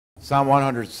Psalm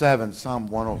 107, Psalm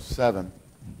 107,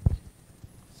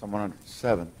 Psalm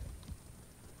 107.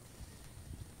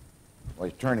 While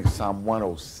you're turning to Psalm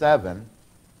 107,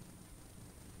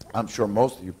 I'm sure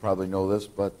most of you probably know this,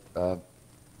 but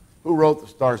who wrote the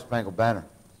Star Spangled Banner?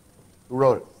 Who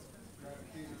wrote it?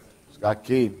 Scott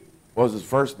Key. What was his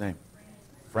first name?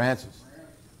 Francis.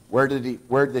 Where did he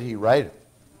write it?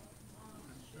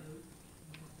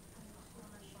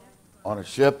 On a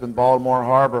ship in Baltimore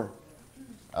Harbor.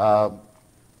 And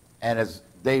as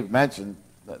Dave mentioned,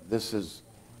 this is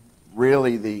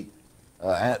really the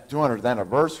 200th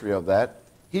anniversary of that.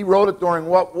 He wrote it during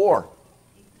what war?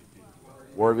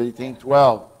 War of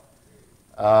 1812.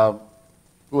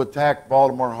 Who attacked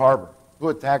Baltimore Harbor? Who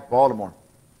attacked Baltimore?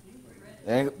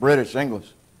 British,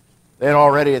 English. They had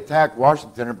already attacked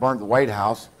Washington and burned the White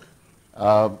House.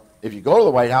 If you go to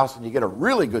the White House and you get a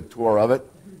really good tour of it,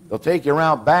 they'll take you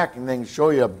around back and then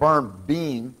show you a burned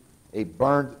beam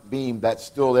that's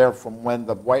still there from when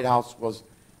the White House was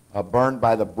burned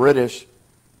by the British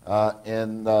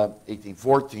in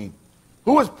 1814.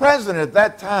 Who was president at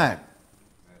that time?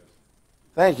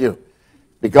 Thank you.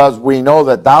 Because we know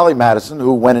that Dolly Madison,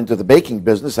 who went into the baking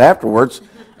business afterwards,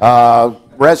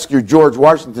 rescued George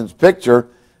Washington's picture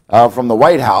from the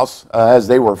White House as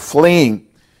they were fleeing.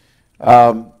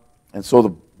 And so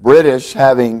the British,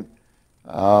 having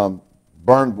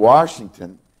burned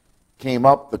Washington, came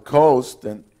up the coast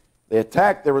and they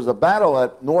attacked. There was a battle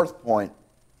at North Point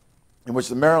in which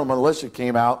the Maryland militia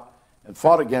came out and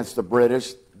fought against the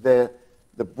British. The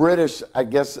British, I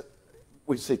guess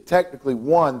we say technically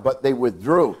won, but they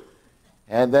withdrew.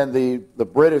 And then the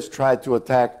British tried to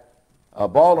attack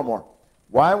Baltimore.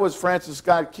 Why was Francis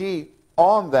Scott Key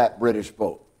on that British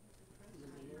boat? He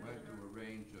went to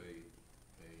arrange a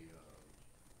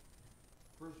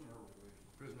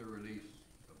prisoner release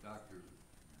of Dr.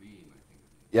 Bean, I think.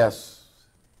 Yes.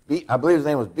 I believe his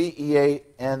name was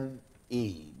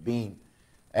B-E-A-N-E, Bean.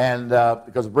 And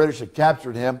because the British had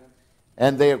captured him,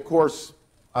 and they, of course,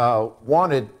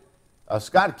 wanted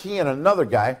Scott Key and another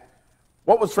guy.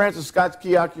 What was Francis Scott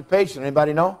Key's occupation?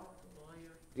 Anybody know?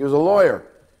 Lawyer. He was a lawyer.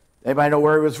 Anybody know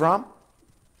where he was from?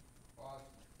 Boston.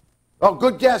 Oh,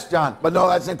 good guess, John. But no,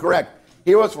 that's incorrect.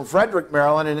 He was from Frederick,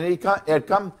 Maryland, and he had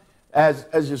come,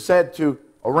 as you said, to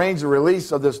arrange the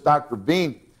release of this Dr.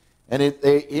 Bean. And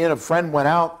he and a friend went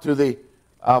out to the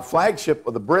flagship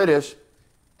of the British,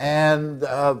 and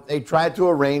they tried to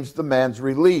arrange the man's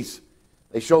release.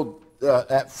 They showed,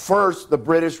 at first, the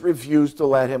British refused to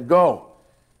let him go.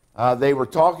 They were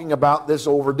talking about this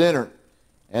over dinner,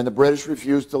 and the British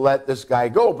refused to let this guy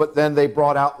go. But then they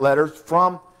brought out letters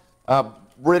from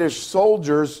British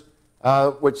soldiers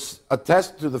which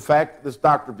attest to the fact that this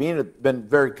Dr. Bean had been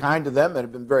very kind to them and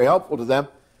had been very helpful to them.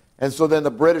 And so then the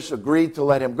British agreed to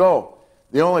let him go.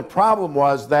 The only problem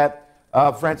was that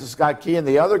Francis Scott Key and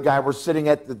the other guy were sitting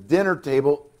at the dinner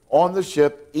table on the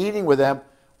ship, eating with them,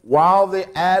 while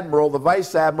the admiral, the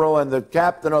vice admiral, and the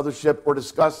captain of the ship were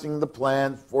discussing the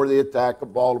plan for the attack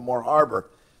of Baltimore Harbor.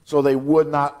 So they would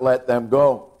not let them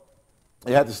go.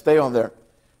 They had to stay on there.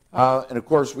 And of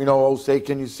course, we know, oh, say,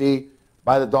 can you see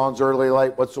by the dawn's early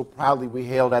light what so proudly we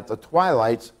hailed at the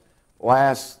twilight's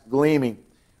last gleaming.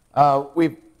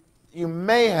 You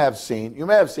may have seen it,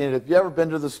 if you've ever been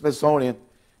to the Smithsonian,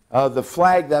 the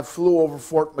flag that flew over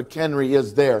Fort McHenry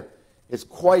is there. It's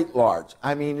quite large.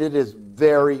 I mean, it is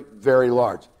very, very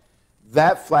large.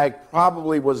 That flag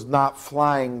probably was not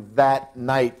flying that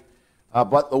night,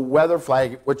 but the weather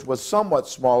flag, which was somewhat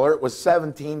smaller, it was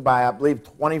 17 by, I believe,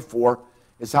 24,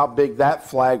 is how big that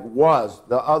flag was.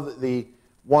 The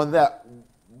one that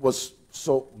was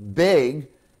so big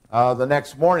the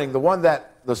next morning,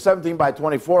 the 17 by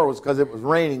 24 was because it was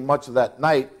raining much of that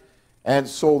night, and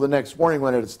so the next morning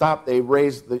when it had stopped, they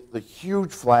raised the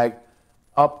huge flag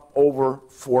up over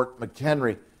Fort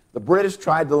McHenry. The British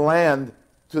tried to land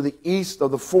to the east of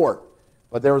the fort,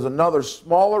 but there was another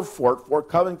smaller fort, Fort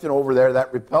Covington over there,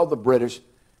 that repelled the British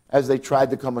as they tried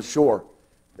to come ashore.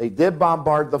 They did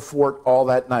bombard the fort all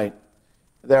that night.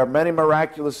 There are many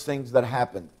miraculous things that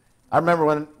happened. I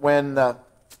remember when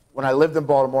I lived in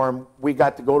Baltimore and we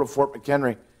got to go to Fort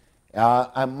McHenry.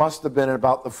 I must have been in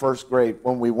about the first grade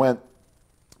when we went.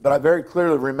 But I very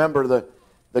clearly remember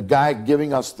the guy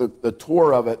giving us the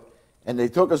tour of it, and they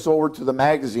took us over to the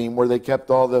magazine where they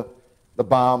kept all the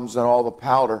bombs and all the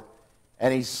powder,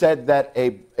 and he said that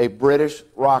a British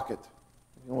rocket,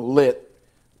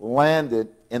 landed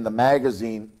in the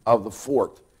magazine of the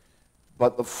fort,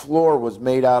 but the floor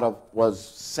was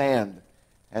sand,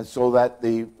 and so that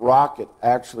the rocket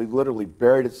actually literally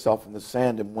buried itself in the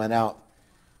sand and went out.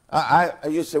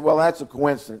 You say, well, that's a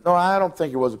coincidence. No, I don't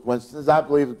think it was a coincidence. I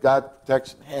believe that God's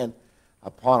protection hand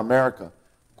upon America.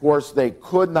 Of course, they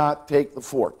could not take the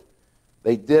fort.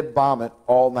 They did bomb it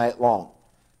all night long.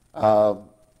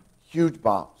 Huge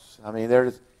bombs. I mean,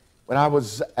 when I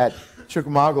was at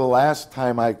Chickamauga the last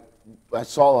time, I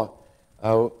saw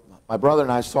my brother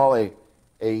and I saw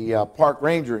a park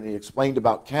ranger, and he explained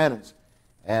about cannons.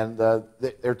 And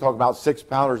they're talking about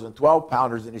 6-pounders and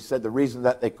 12-pounders, and he said the reason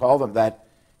that they call them that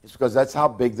is because that's how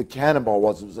big the cannonball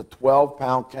was. It was a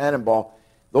 12-pound cannonball.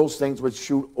 Those things would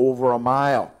shoot over a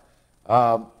mile.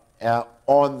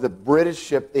 On the British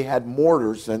ship, they had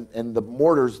mortars, and the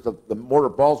mortars, the mortar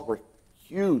balls were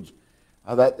huge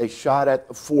that they shot at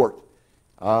the fort.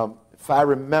 If I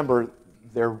remember,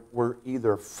 there were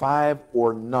either 5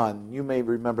 or none. You may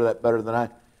remember that better than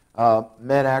I.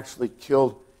 Men actually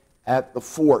killed at the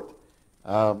fort.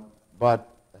 But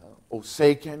oh,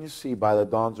 say can you see by the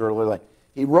dawn's early light.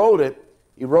 He wrote it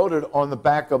on the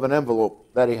back of an envelope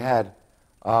that he had.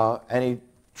 And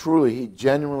he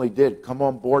genuinely did come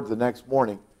on board the next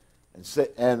morning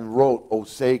and wrote, oh,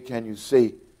 say can you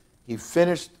see. He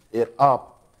finished it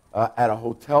up at a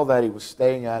hotel that he was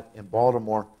staying at in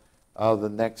Baltimore the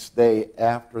next day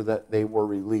after that they were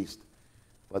released.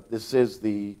 But this is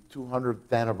the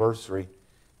 200th anniversary.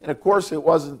 And of course, it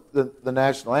wasn't the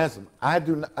national anthem. I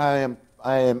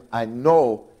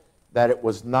know that it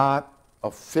was not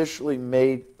officially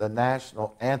made the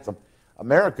national anthem.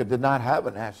 America did not have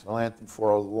a national anthem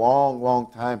for a long,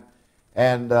 long time.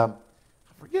 And I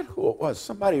forget who it was.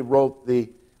 Somebody wrote it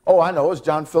was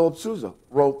John Philip Sousa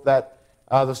wrote that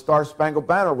the Star Spangled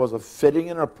Banner was a fitting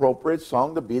and appropriate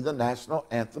song to be the national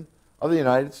anthem of the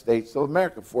United States of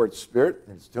America for its spirit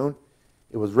and its tune.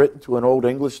 It was written to an old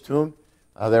English tune.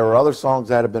 There were other songs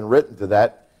that have been written to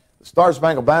that. The Star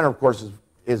Spangled Banner, of course,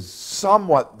 is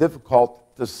somewhat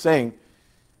difficult to sing.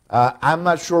 I'm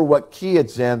not sure what key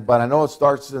it's in, but I know it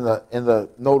starts in the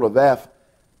note of F,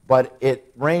 but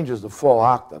it ranges the full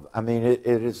octave. I mean, it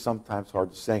is sometimes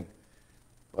hard to sing.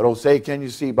 But oh, say can you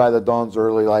see by the dawn's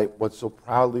early light what so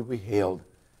proudly we hailed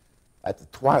at the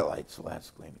twilight's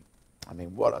last gleaming. I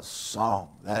mean, what a song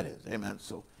that is. Amen.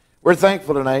 So we're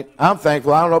thankful tonight. I'm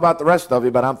thankful. I don't know about the rest of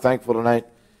you, but I'm thankful tonight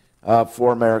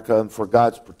for America and for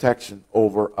God's protection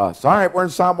over us. All right, we're in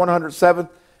Psalm 107.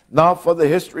 Now for the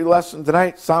history lesson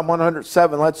tonight, Psalm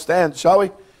 107. Let's stand, shall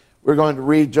we? We're going to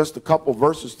read just a couple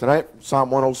verses tonight from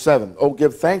Psalm 107. Oh,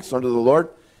 give thanks unto the Lord,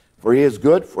 for he is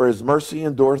good, for his mercy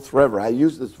endureth forever. I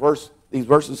used these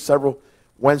verses several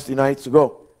Wednesday nights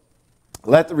ago.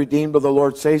 Let the redeemed of the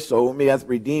Lord say so, whom he hath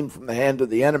redeemed from the hand of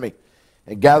the enemy,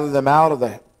 and gather them out of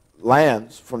the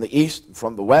lands, from the east, and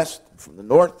from the west, and from the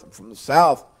north, and from the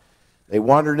south. They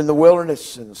wandered in the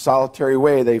wilderness in a solitary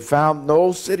way. They found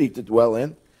no city to dwell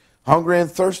in. Hungry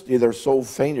and thirsty, their soul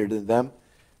fainted in them.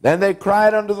 Then they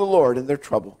cried unto the Lord in their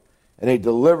trouble, and he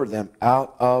delivered them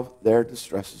out of their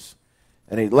distresses.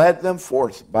 And he led them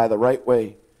forth by the right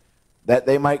way, that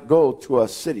they might go to a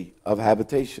city of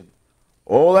habitation.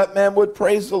 Oh, that man would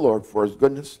praise the Lord for his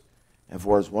goodness and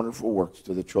for his wonderful works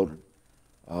to the children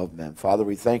of men. Father,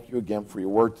 we thank you again for your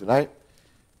word tonight.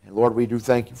 And Lord, we do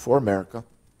thank you for America.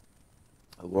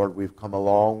 Lord, we've come a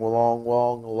long, long,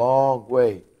 long, long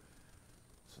way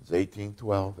since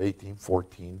 1812,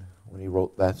 1814, when he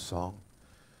wrote that song.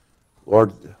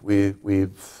 Lord,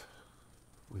 we've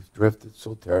drifted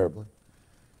so terribly.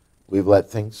 We've let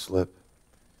things slip.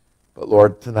 But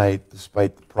Lord, tonight,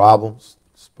 despite the problems,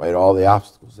 despite all the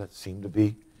obstacles that seem to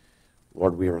be,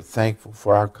 Lord, we are thankful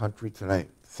for our country tonight.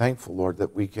 Thankful, Lord,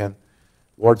 that we can,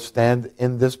 Lord, stand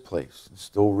in this place and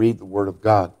still read the Word of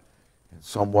God in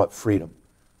somewhat freedom.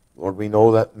 Lord, we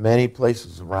know that many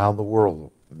places around the world,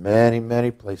 many,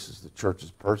 many places, the church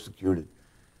is persecuted.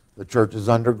 The church is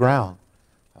underground.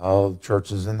 The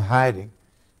church is in hiding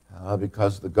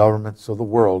because the governments of the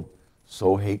world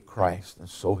so hate Christ and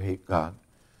so hate God.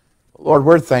 But Lord,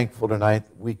 we're thankful tonight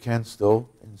that we can still,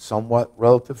 in somewhat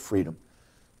relative freedom,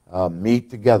 meet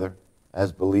together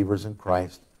as believers in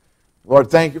Christ.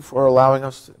 Lord, thank you for allowing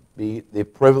us to be the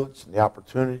privilege and the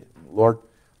opportunity, Lord,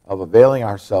 of availing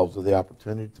ourselves of the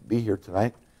opportunity to be here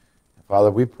tonight. And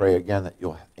Father, we pray again that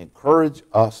you'll encourage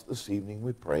us this evening,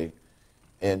 we pray,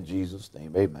 in Jesus'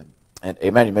 name. Amen. And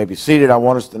amen. You may be seated. I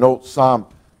want us to note Psalm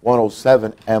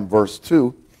 107 and verse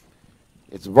 2.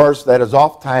 It's a verse that is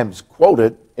oftentimes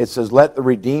quoted. It says, let the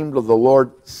redeemed of the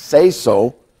Lord say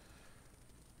so,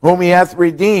 whom he hath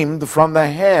redeemed from the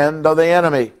hand of the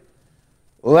enemy.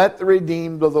 Let the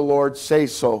redeemed of the Lord say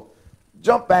so.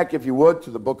 Jump back, if you would,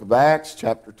 to the book of Acts,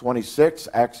 chapter 26.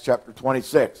 Acts chapter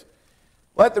 26.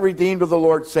 Let the redeemed of the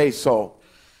Lord say so.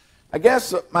 I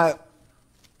guess my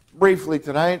briefly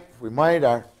tonight, if we might,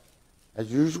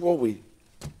 as usual,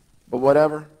 but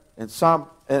whatever, in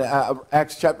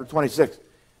Acts chapter 26.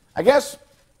 I guess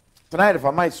tonight, if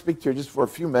I might speak to you just for a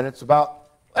few minutes about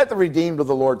let the redeemed of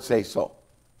the Lord say so.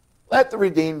 Let the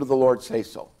redeemed of the Lord say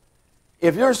so.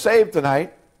 If you're saved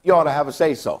tonight, you ought to have a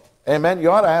say-so. Amen?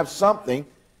 You ought to have something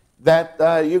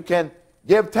that you can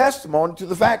give testimony to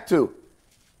the fact to.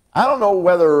 I don't know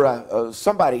whether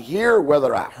somebody here,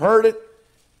 whether I heard it,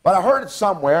 but I heard it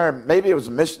somewhere, and maybe it was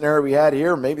a missionary we had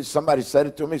here, maybe somebody said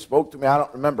it to me, spoke to me, I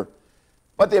don't remember.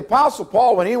 But the Apostle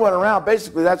Paul, when he went around,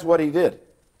 basically that's what he did.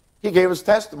 He gave us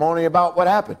testimony about what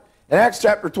happened. In Acts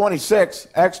chapter 26,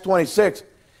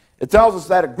 it tells us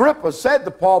that Agrippa said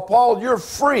to Paul, Paul, you're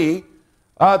free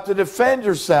to defend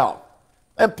yourself.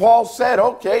 And Paul said,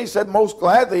 okay, he said, most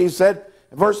gladly. He said,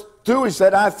 in verse 2, he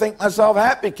said, I think myself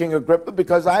happy, King Agrippa,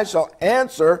 because I shall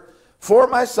answer for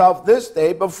myself this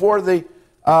day before thee,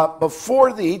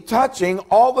 touching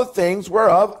all the things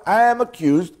whereof I am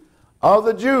accused of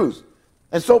the Jews.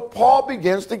 And so Paul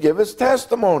begins to give his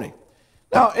testimony.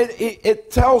 Now,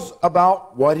 it tells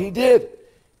about what he did.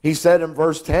 He said in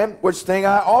verse 10, which thing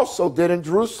I also did in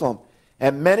Jerusalem,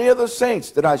 and many of the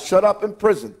saints did I shut up in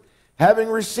prison, having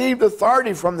received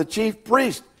authority from the chief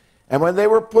priest. And when they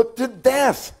were put to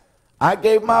death, I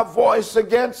gave my voice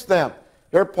against them.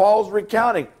 Here Paul's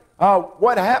recounting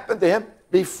what happened to him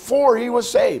before he was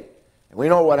saved. And we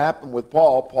know what happened with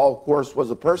Paul. Paul, of course,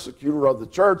 was a persecutor of the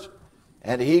church,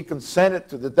 and he consented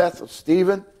to the death of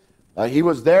Stephen. He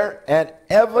was there, and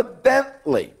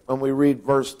evidently, when we read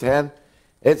verse 10,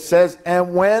 it says,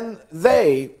 and when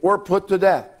they were put to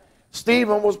death.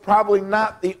 Stephen was probably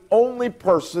not the only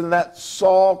person that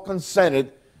Saul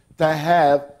consented to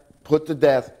have put to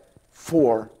death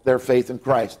for their faith in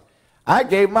Christ. I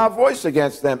gave my voice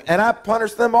against them, and I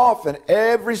punished them off in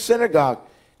every synagogue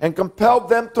and compelled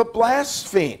them to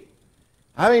blaspheme.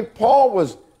 I mean, Paul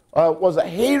was a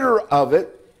hater of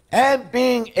it and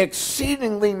being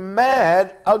exceedingly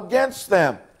mad against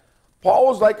them. Paul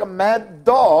was like a mad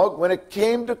dog when it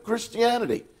came to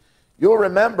Christianity. You'll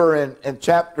remember in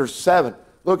chapter 7,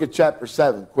 look at chapter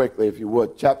 7 quickly if you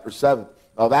would, chapter 7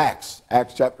 of Acts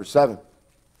chapter 7,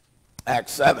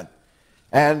 Acts 7,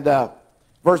 and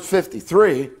verse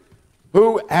 53,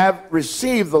 who have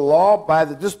received the law by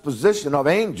the disposition of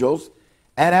angels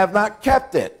and have not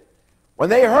kept it. When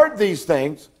they heard these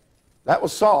things, that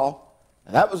was Saul,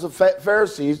 and that was the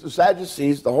Pharisees, the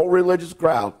Sadducees, the whole religious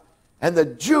crowd, and the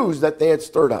Jews that they had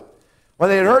stirred up. When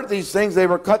they had heard these things, they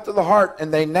were cut to the heart,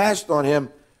 and they gnashed on him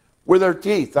with their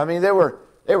teeth. I mean, they were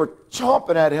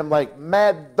chomping at him like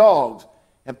mad dogs.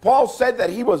 And Paul said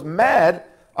that he was mad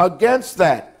against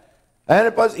that. And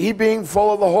it was he, being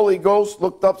full of the Holy Ghost,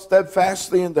 looked up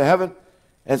steadfastly into heaven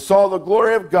and saw the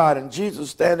glory of God and Jesus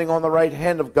standing on the right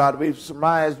hand of God. We've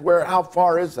surmised how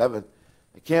far is heaven?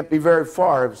 It can't be very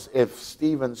far if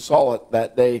Stephen saw it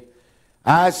that day.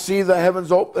 I see the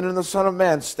heavens open and the Son of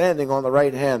Man standing on the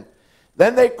right hand.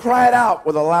 Then they cried out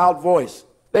with a loud voice.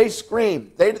 They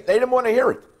screamed. They didn't want to hear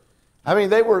it. I mean,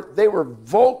 they were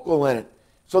vocal in it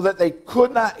so that they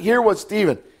could not hear what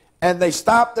Stephen. And they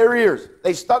stopped their ears.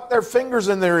 They stuck their fingers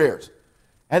in their ears.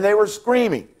 And they were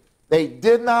screaming. They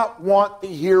did not want to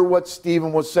hear what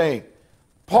Stephen was saying.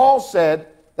 Paul said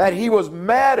that he was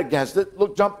mad against it.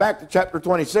 Look, jump back to chapter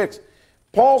 26.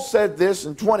 Paul said this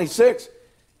in 26.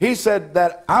 He said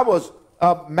that I was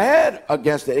mad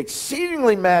against it,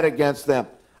 exceedingly mad against them.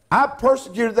 I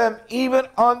persecuted them even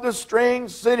unto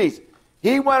strange cities.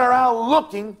 He went around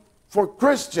looking for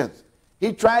Christians.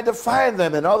 He tried to find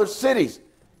them in other cities.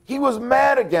 He was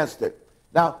mad against it.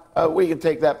 Now, we can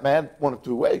take that mad one of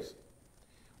two ways.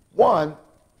 One,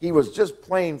 he was just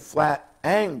plain flat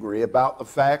angry about the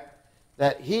fact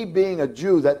that he being a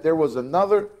Jew, that there was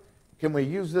another, can we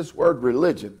use this word,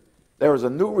 religion? There was a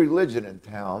new religion in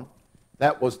town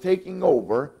that was taking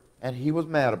over, and he was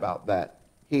mad about that.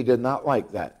 He did not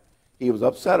like that. He was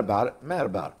upset about it, mad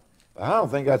about it. But I don't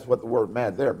think that's what the word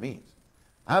mad there means.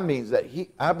 I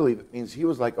believe it means he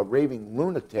was like a raving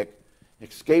lunatic,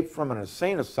 escaped from an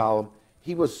insane asylum.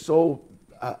 He was so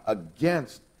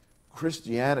against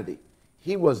Christianity.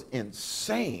 He was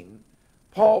insane.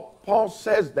 Paul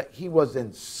says that he was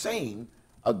insane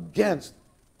against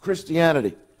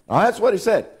Christianity. Now that's what he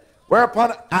said.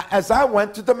 Whereupon, as I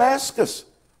went to Damascus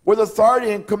with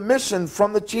authority and commission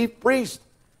from the chief priest.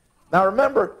 Now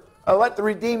remember, let the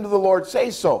redeemed of the Lord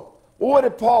say so. Well, what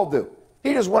did Paul do?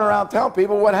 He just went around telling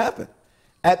people what happened.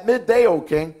 At midday, O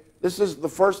king, this is the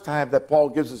first time that Paul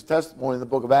gives his testimony in the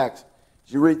book of Acts.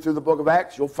 As you read through the book of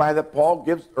Acts, you'll find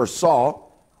that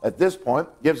Saul, at this point,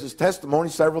 gives his testimony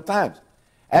several times.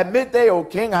 At midday, O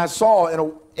king, I saw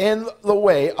in the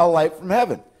way a light from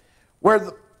heaven,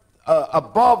 where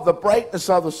above the brightness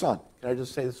of the sun. Can I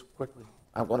just say this quickly?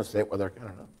 I'm going to say it whether I can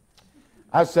or not.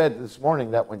 I said this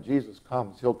morning that when Jesus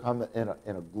comes, he'll come in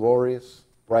a glorious,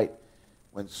 bright.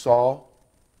 When Saul,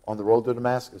 on the road to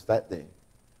Damascus that day,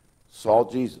 saw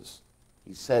Jesus,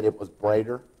 he said it was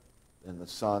brighter than the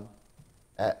sun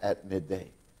at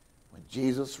midday. When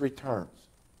Jesus returns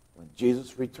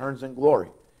in glory,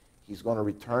 he's going to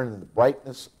return in the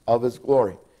brightness of his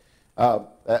glory.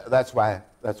 That's why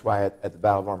at the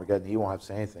Battle of Armageddon, he won't have to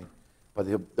say anything, but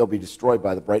they'll be destroyed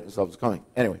by the brightness of his coming.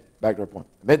 Anyway, back to our point.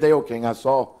 At midday, O king, I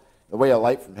saw the way a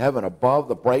light from heaven above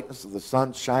the brightness of the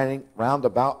sun shining round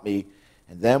about me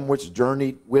and them which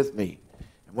journeyed with me.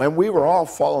 And when we were all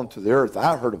fallen to the earth,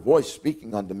 I heard a voice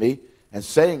speaking unto me and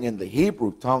saying in the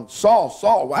Hebrew tongue, Saul,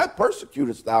 Saul, why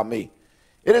persecutest thou me?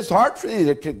 It is hard for thee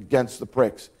to kick against the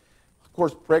pricks. Of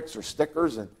course, pricks are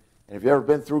stickers, and if you've ever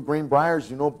been through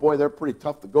Greenbriers, you know, boy, they're pretty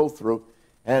tough to go through.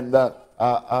 And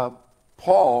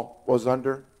Paul was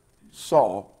under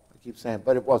Saul. I keep saying,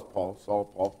 but it was Paul,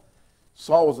 Paul.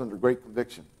 Saul was under great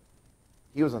conviction.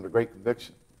 He was under great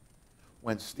conviction.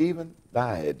 When Stephen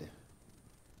died,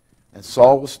 and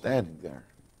Saul was standing there,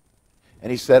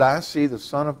 and he said, I see the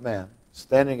Son of Man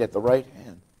standing at the right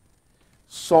hand.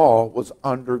 Saul was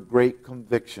under great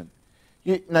conviction.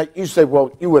 Now, you say,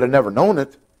 well, you would have never known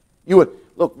it.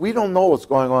 Look, we don't know what's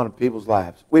going on in people's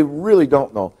lives. We really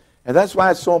don't know. And that's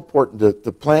why it's so important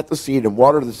to plant the seed and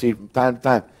water the seed from time to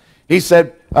time. He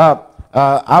said,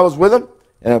 I was with him,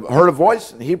 and I heard a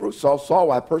voice in Hebrew, Saul, Saul,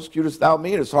 why persecutest thou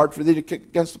me? It is hard for thee to kick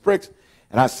against the pricks.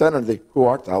 And I said unto thee, who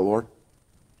art thou, Lord?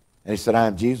 And he said, I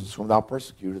am Jesus, whom thou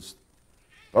persecutest.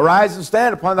 Arise and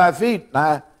stand upon thy feet,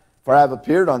 for I have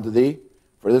appeared unto thee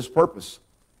for this purpose,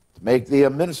 to make thee a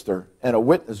minister and a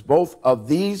witness both of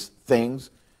these things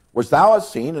which thou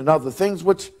hast seen, and of the things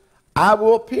which I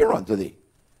will appear unto thee,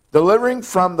 delivering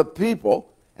from the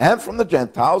people and from the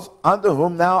Gentiles unto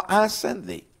whom now I send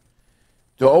thee,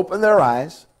 to open their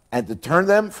eyes and to turn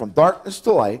them from darkness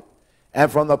to light,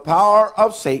 and from the power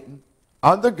of Satan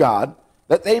unto God,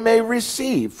 that they may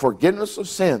receive forgiveness of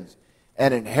sins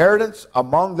and inheritance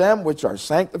among them which are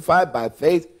sanctified by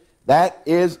faith that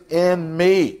is in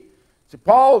me. See,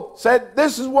 Paul said,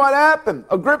 this is what happened.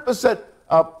 Agrippa said,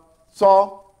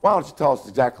 Saul, why don't you tell us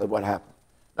exactly what happened?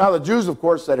 Now, the Jews, of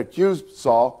course, had accused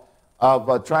Saul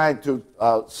of trying to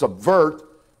subvert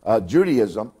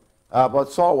Judaism, but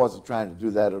Saul wasn't trying to do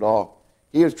that at all.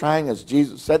 He was trying, as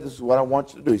Jesus said, this is what I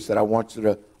want you to do. He said, I want you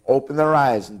to open their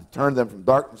eyes and to turn them from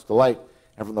darkness to light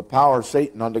and from the power of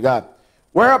Satan unto God.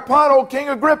 Whereupon, O King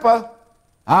Agrippa,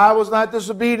 I was not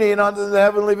disobedient unto the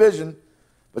heavenly vision,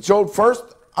 but showed first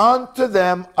unto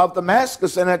them of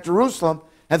Damascus and at Jerusalem,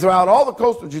 and throughout all the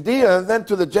coast of Judea, and then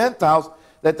to the Gentiles,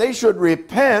 that they should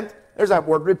repent. There's that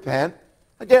word, repent.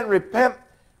 Again, repent.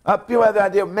 People have the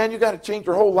idea, man, you got to change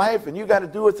your whole life, and you got to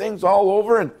do things all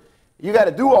over, and you got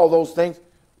to do all those things.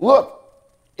 Look,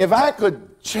 if I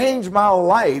could change my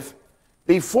life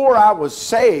before I was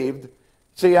saved,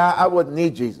 see, I wouldn't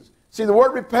need Jesus. See, the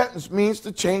word repentance means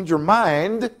to change your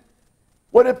mind.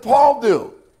 What did Paul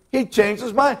do? He changed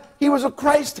his mind. He was a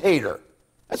Christ hater.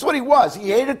 That's what he was. He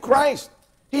hated Christ.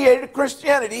 He hated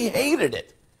Christianity. He hated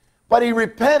it. But he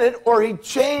repented, or he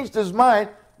changed his mind,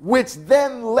 which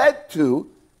then led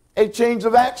to a change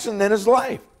of action in his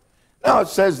life. Now it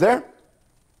says there,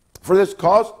 for this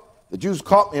cause, the Jews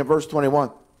caught me in verse 21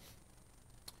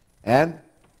 and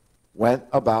went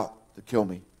about to kill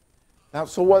me. Now,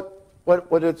 so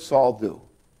what did Saul do?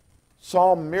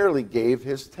 Saul merely gave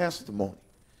his testimony.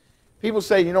 People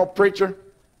say, you know, preacher,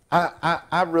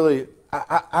 I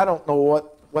don't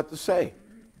know what to say.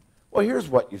 Well, here's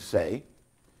what you say.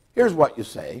 Here's what you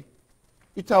say.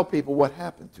 You tell people what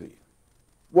happened to you.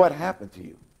 What happened to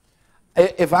you?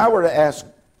 If I were to ask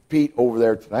Pete over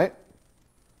there tonight,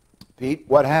 Pete,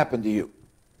 what happened to you?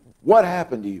 What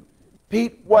happened to you?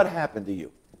 Pete, what happened to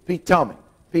you? Pete, tell me.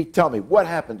 Pete, tell me. What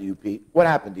happened to you, Pete? What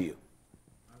happened to you?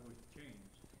 I was changed.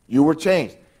 You were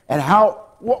changed. And how,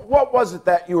 what was it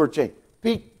that you were changed?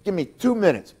 Pete, give me 2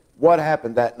 minutes. What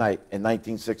happened that night in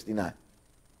 1969?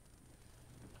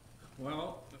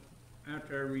 Well,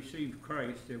 after I received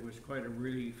Christ, it was quite a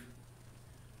relief.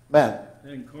 Man.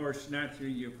 And of course,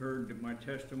 naturally, you've heard my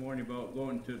testimony about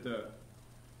going to the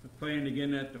playing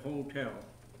again at the hotel.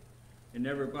 It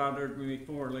never bothered me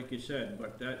before, like you said,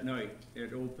 but that night,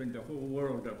 it opened the whole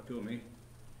world up to me.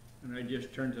 And I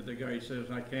just turned to the guy and says,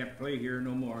 I can't play here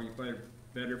no more. You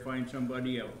better find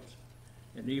somebody else.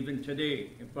 And even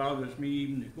today, it bothers me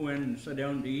even to go in and sit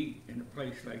down to eat in a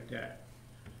place like that.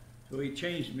 So he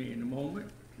changed me in a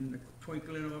moment. in the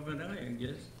twinkling of an eye, I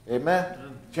guess. Amen.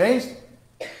 Changed?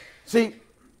 See,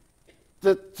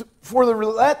 let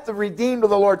the redeemed of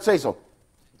the Lord say so.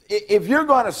 If you're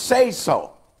going to say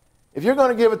so, if you're going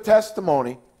to give a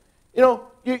testimony, you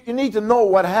need to know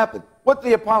what happened. What did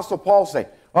the Apostle Paul say?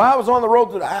 Well, I was on the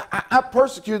road I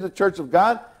persecuted the church of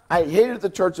God. I hated the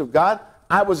church of God.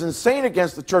 I was insane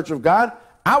against the church of God.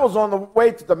 I was on the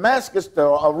way to Damascus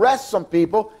to arrest some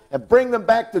people and bring them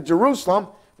back to Jerusalem,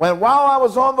 when while I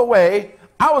was on the way,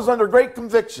 I was under great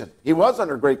conviction. He was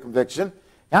under great conviction.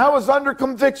 And I was under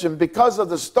conviction because of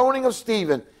the stoning of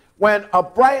Stephen, when a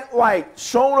bright light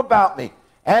shone about me.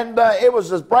 And it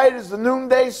was as bright as the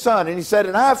noonday sun. And he said,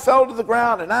 and I fell to the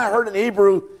ground, and I heard in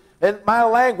Hebrew, in my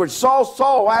language, Saul,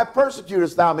 Saul, why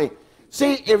persecutest thou me?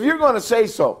 See, if you're going to say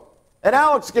so, and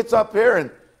Alex gets up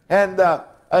here and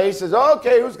he says,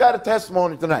 okay, who's got a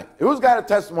testimony tonight? Who's got a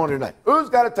testimony tonight? Who's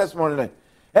got a testimony tonight?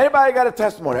 Anybody got a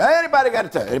testimony? Anybody got a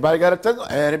testimony? Anybody got a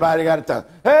testimony? Anybody got a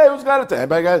testimony? Hey, who's got a testimony?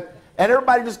 Anybody got a... And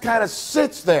everybody just kind of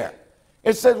sits there.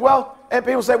 It says, well, and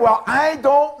people say, well, I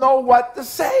don't know what to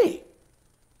say.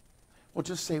 Well,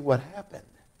 just say what happened.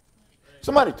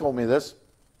 Somebody told me this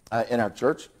in our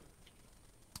church.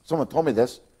 Someone told me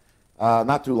this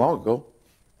not too long ago.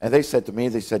 And they said to me,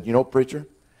 they said, preacher,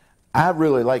 I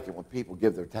really like it when people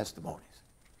give their testimonies.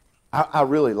 I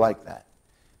really like that.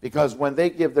 Because when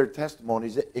they give their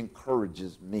testimonies, it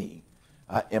encourages me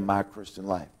in my Christian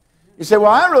life. You say,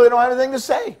 well, I really don't have anything to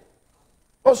say.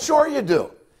 Well, sure you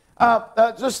do.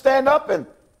 Just stand up and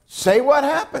say what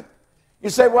happened. You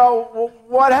say, well,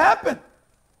 what happened?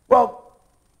 Well,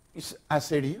 I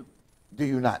say to you, do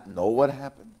you not know what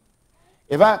happened?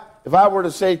 If I were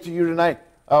to say to you tonight,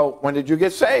 oh, when did you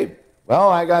get saved? Well,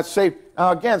 I got saved.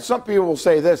 Now, again, some people will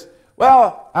say this.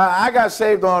 Well, I got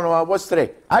saved on, what's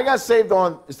today? I got saved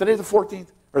on, is today the 14th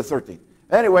or the 13th?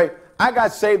 Anyway, I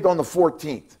got saved on the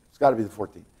 14th. It's got to be the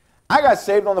 14th. I got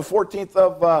saved on the 14th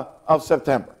of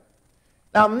September.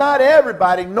 Now, not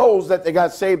everybody knows that they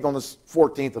got saved on the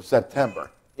 14th of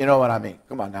September. You know what I mean?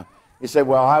 Come on now. You say,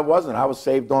 well, I wasn't. I was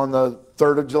saved on the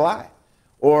 3rd of July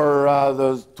or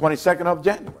the 22nd of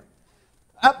January.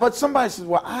 But somebody says,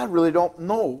 well, I really don't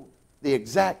know the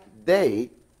exact day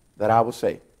that I was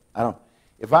saved. I don't.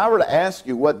 If I were to ask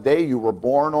you what day you were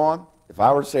born on, if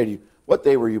I were to say to you, what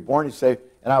day were you born? You say,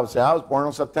 and I would say, I was born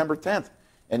on September 10th.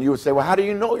 And you would say, well, how do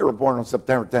you know you were born on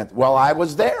September 10th? Well, I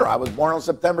was there. I was born on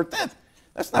September 10th.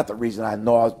 That's not the reason I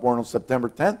know I was born on September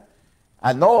 10th.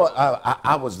 I know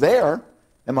I was there,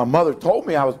 and my mother told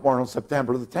me I was born on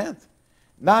September the 10th.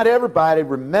 Not everybody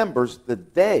remembers the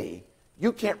day.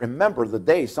 You can't remember the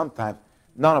day sometimes.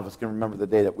 None of us can remember the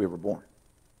day that we were born,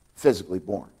 physically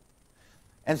born.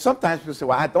 And sometimes people say,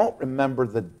 well, I don't remember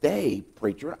the day,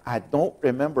 preacher. I don't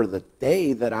remember the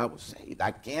day that I was saved.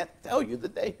 I can't tell you the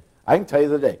day. I can tell you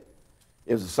the day.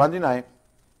 It was a Sunday night.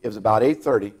 It was about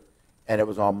 8:30, and it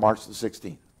was on March the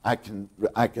 16th. I can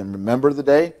remember the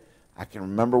day. I can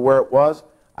remember where it was.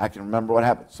 I can remember what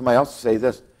happened. Somebody else say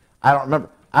this. I don't remember.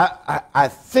 I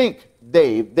think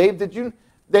Dave, did you?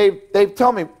 Dave,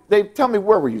 tell me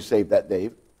where were you saved that,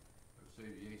 Dave? I was saved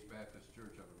at the Ace Baptist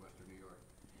Church up in Western New York,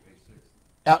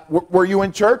 May 6th. Were you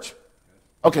in church?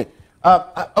 Yes. Okay.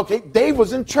 Okay. Dave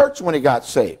was in church when he got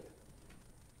saved.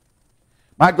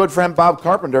 My good friend Bob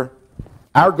Carpenter,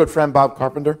 our good friend Bob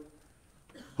Carpenter,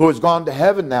 who has gone to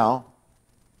heaven now,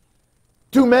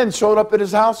 2 men showed up at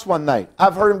his house one night.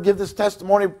 I've heard him give this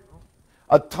testimony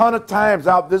a ton of times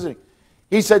out visiting.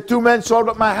 He said, 2 men showed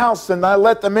up at my house, and I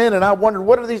let them in, and I wondered,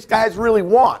 what do these guys really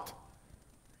want?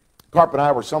 Carp and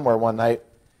I were somewhere one night.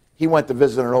 He went to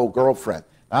visit an old girlfriend.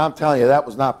 Now, I'm telling you, that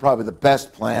was not probably the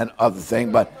best plan of the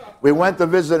thing, but we went to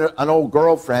visit an old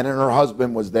girlfriend, and her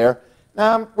husband was there.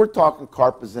 Now, we're talking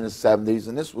Carp is in his 70s,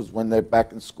 and this was when they're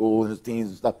back in school in his teens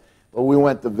and stuff. But we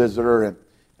went to visit her,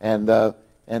 and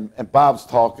Bob's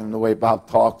talking the way Bob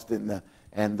talks, and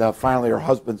finally her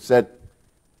husband said,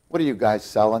 what are you guys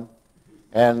selling?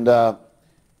 And, I'm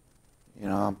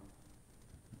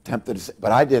tempted to say,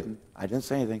 but I didn't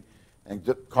say anything.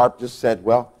 And Carp just said,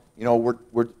 well,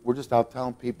 we're just out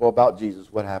telling people about Jesus,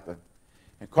 what happened.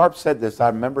 And Carp said this, I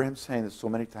remember him saying this so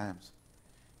many times.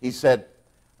 He said,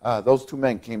 those 2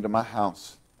 men came to my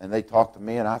house, and they talked to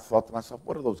me, and I thought to myself,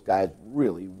 what do those guys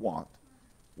really want?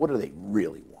 What do they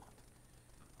really want?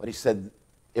 But he said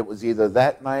it was either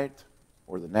that night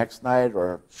or the next night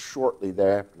or shortly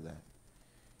thereafter that.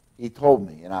 He told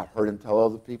me, and I heard him tell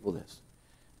other people this,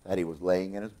 that he was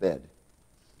laying in his bed,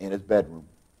 in his bedroom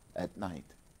at night.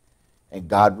 And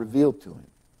God revealed to him,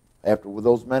 after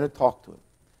those men had talked to him,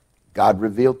 God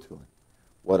revealed to him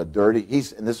what a dirty,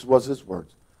 and this was his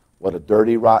words, what a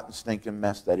dirty, rotten, stinking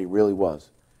mess that he really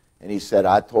was. And he said,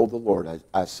 I told the Lord,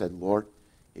 I said, Lord,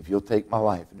 if you'll take my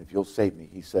life and if you'll save me,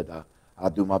 he said, I'll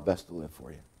do my best to live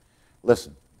for you.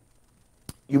 Listen,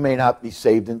 you may not be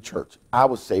saved in church. I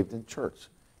was saved in church.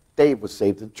 Dave was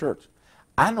saved in church.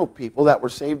 I know people that were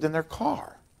saved in their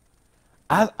car.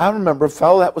 I remember a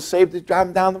fellow that was saved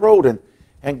driving down the road,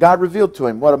 and God revealed to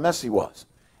him what a mess he was.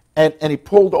 And he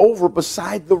pulled over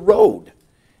beside the road,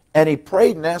 and he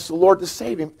prayed and asked the Lord to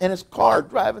save him in his car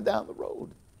driving down the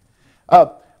road.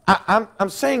 I'm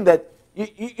saying that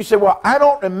you say, well, I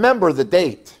don't remember the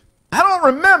date. I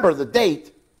don't remember the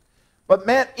date. But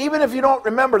man, even if you don't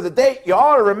remember the date, you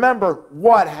ought to remember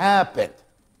what happened.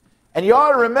 And you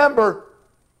ought to remember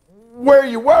where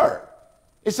you were.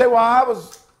 You say, well, I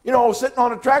was, sitting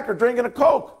on a tractor drinking a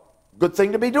Coke. Good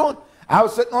thing to be doing. I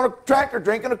was sitting on a tractor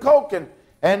drinking a Coke,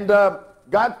 and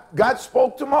God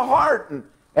spoke to my heart.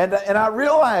 And I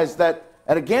realized that,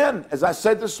 and again, as I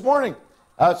said this morning,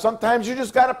 sometimes you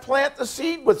just got to plant the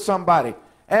seed with somebody.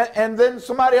 And then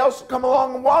somebody else will come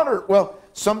along and water it. Well,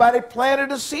 somebody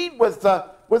planted a seed with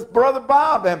Brother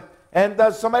Bob,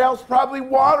 and somebody else probably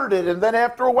watered it. And then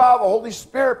after a while, the Holy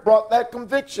Spirit brought that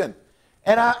conviction.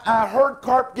 And I heard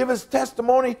Carp give his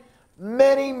testimony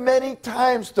many, many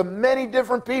times to many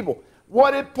different people.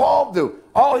 What did Paul do?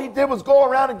 All he did was go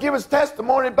around and give his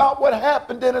testimony about what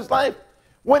happened in his life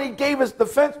when he gave his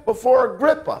defense before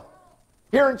Agrippa,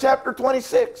 here in chapter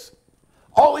 26.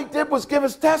 All he did was give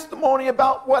his testimony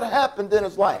about what happened in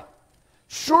his life.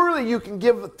 Surely you can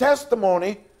give a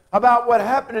testimony about what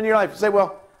happened in your life. You say,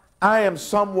 well, I am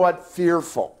somewhat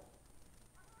fearful.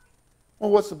 Well,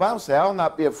 what's the Bible say? I will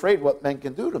not be afraid what men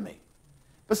can do to me.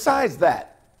 Besides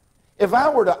that, if I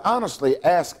were to honestly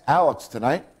ask Alex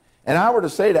tonight, and I were to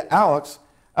say to Alex,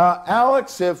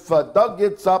 Alex, if Doug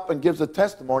gets up and gives a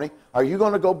testimony, are you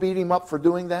going to go beat him up for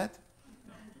doing that?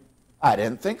 I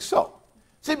didn't think so.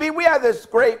 See, we have this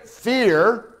great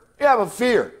fear. We have a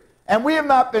fear. And we have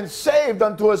not been saved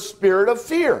unto a spirit of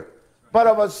fear, but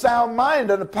of a sound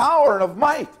mind and of power and of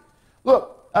might.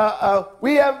 Look,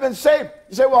 we have been saved.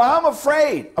 You say, well, I'm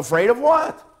afraid. Afraid of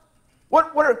what?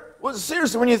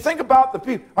 Seriously, when you think about the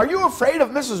people, are you afraid of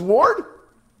Mrs. Ward?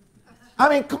 I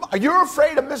mean, come on, you're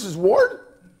afraid of Mrs. Ward?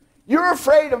 You're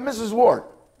afraid of Mrs. Ward.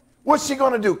 What's she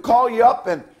going to do? Call you up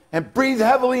and breathe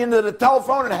heavily into the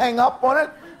telephone and hang up on it?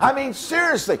 I mean,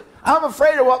 seriously, I'm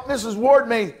afraid of what Mrs. Ward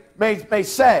may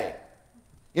say.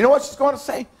 You know what she's going to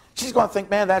say? She's going to think,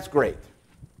 man, that's great.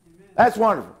 That's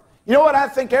wonderful. You know what I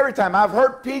think every time? I've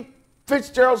heard Pete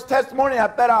Fitzgerald's testimony. I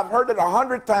bet I've heard it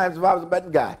 100 times if I was a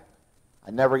betting guy.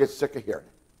 I never get sick of hearing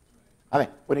it. I mean,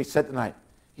 when he said tonight,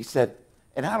 he said,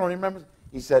 and I don't even remember,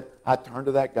 he said, I turned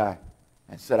to that guy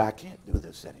and said, I can't do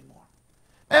this anymore.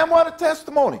 Man, what a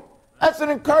testimony. That's an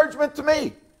encouragement to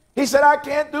me. He said, I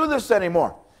can't do this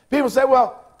anymore. People say,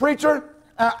 well, preacher,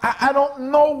 I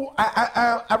don't know.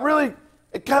 I really,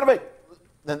 it kind of,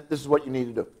 then this is what you need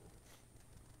to do.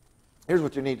 Here's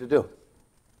what you need to do.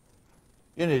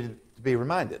 You need to be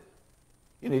reminded.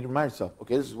 You need to remind yourself,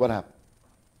 okay, this is what happened.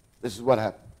 This is what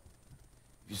happened.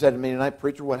 If you said to me tonight,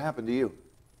 preacher, what happened to you?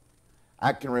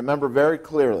 I can remember very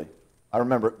clearly. I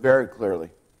remember it very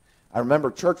clearly. I remember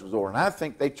church was over, and I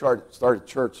think they started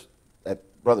church at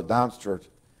Brother Don's church.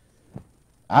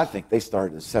 I think they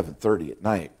started at 7:30 at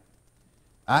night.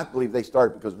 I believe they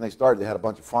started because when they started, they had a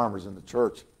bunch of farmers in the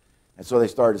church. And so they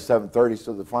started at 7:30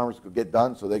 so the farmers could get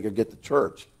done so they could get to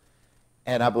church.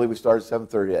 And I believe we started at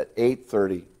 7:30. At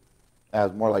 8:30, it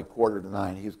was more like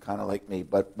 8:45. He was kind of like me.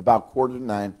 But about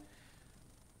 8:45,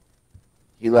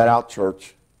 he let out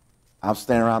church. I'm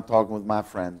standing around talking with my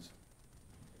friends.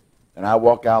 And I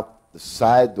walk out the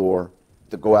side door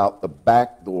to go out the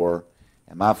back door.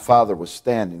 And my father was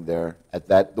standing there at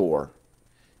that door.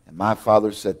 And my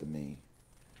father said to me,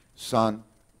 son,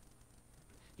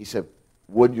 he said,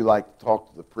 wouldn't you like to talk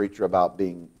to the preacher about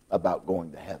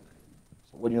going to heaven?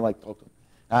 So wouldn't you like to talk to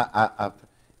him?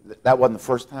 That wasn't the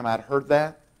first time I'd heard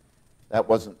that. That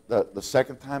wasn't the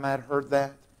second time I'd heard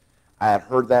that. I had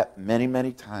heard that many,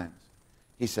 many times.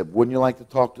 He said, wouldn't you like to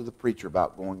talk to the preacher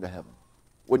about going to heaven?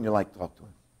 Wouldn't you like to talk to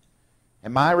him?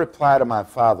 And my reply to my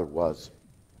father was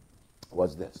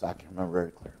this. I can remember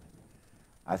very clearly.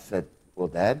 I said, well,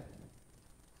 Dad,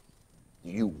 do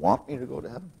you want me to go to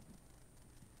heaven?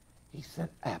 He said,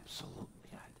 absolutely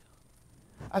I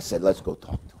do. I said, let's go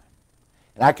talk to him.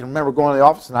 And I can remember going to the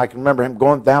office, and I can remember him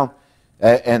going down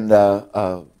and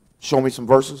show me some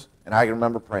verses, and I can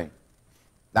remember praying.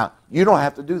 Now, you don't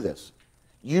have to do this.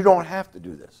 You don't have to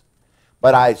do this.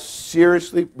 But I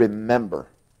seriously remember,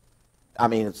 I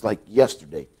mean, it's like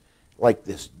yesterday, like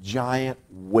this giant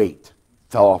weight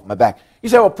fell off my back. You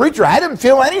say, well, preacher, I didn't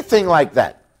feel anything like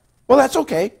that. Well, that's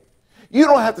okay. You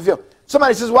don't have to feel.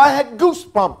 Somebody says, well, I had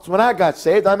goosebumps when I got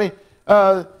saved. I mean,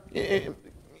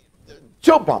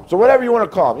 chill bumps or whatever you want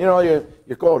to call them. You know,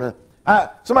 you're cold.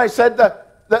 Somebody said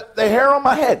the hair on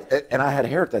my head, and I had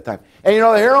hair at that time. And you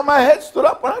know, the hair on my head stood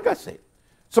up when I got saved.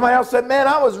 Somebody else said, man,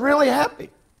 I was really happy.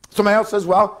 Somebody else says,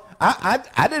 well,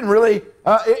 I didn't really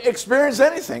experience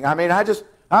anything. I mean,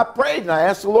 I prayed and I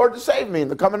asked the Lord to save me and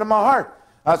to come into my heart.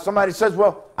 Somebody says,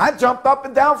 well, I jumped up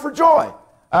and down for joy.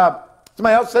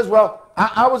 Somebody else says, well,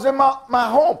 I was in my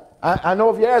home. I know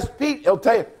if you ask Pete, he'll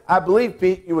tell you. I believe,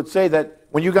 Pete, you would say that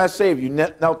when you got saved, you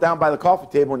knelt down by the coffee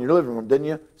table in your living room, didn't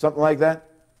you? Something like that?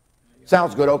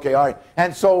 Sounds good. Okay, all right.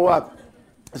 And so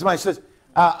somebody says,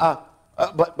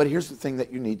 but here's the thing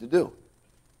that you need to do.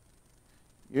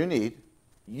 You need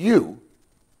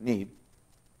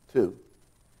to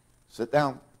sit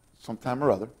down sometime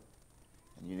or other,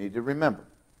 and you need to remember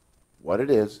what it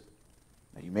is.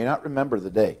 Now, you may not remember the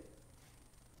day.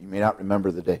 You may not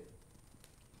remember the day.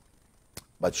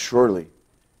 But surely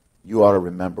you ought to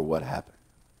remember what happened.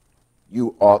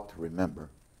 You ought to remember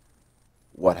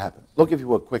what happened. Look, if you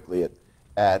will, quickly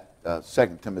at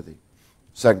 2 Timothy.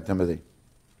 2 Timothy.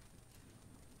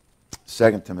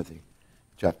 2 Timothy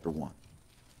chapter 1.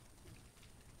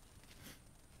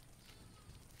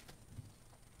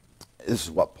 This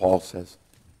is what Paul says.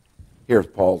 Here's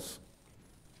Paul's.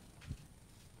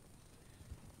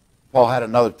 Paul had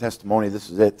another testimony. This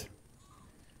is it.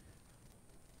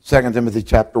 2 Timothy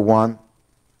chapter 1,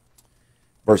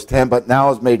 verse 10. But now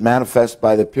is made manifest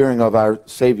by the appearing of our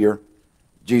Savior,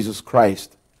 Jesus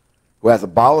Christ, who hath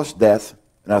abolished death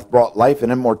and hath brought life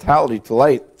and immortality to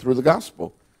light through the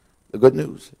gospel. The good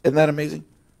news. Isn't that amazing?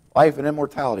 Life and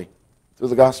immortality through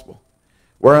the gospel.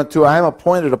 Whereunto I am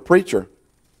appointed a preacher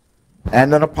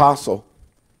and an apostle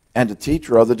and a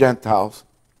teacher of the Gentiles.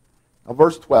 Now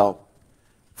verse 12.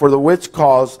 For the which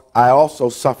cause I also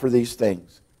suffer these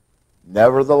things.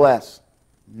 Nevertheless,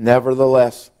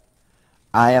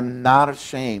 I am not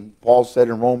ashamed. Paul said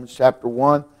in Romans chapter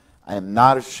 1, I am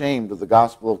not ashamed of the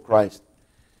gospel of Christ.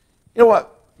 You know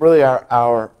what? Really,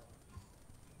 I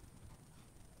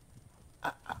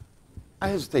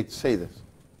hesitate to say this.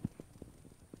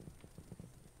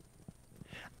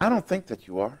 I don't think that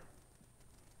you are.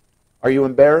 Are you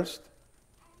embarrassed?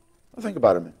 Well, think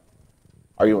about it a minute.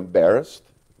 Are you embarrassed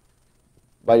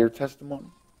by your testimony?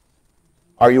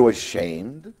 Are you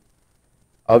ashamed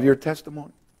of your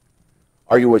testimony?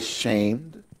 Are you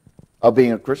ashamed of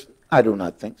being a Christian? I do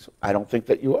not think so. I don't think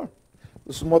that you are.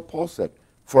 Listen to what Paul said.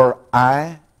 For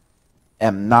I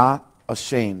am not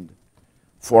ashamed,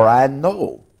 for I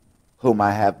know whom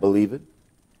I have believed,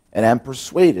 and am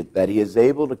persuaded that he is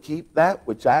able to keep that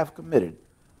which I have committed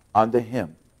unto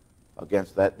him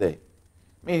against that day.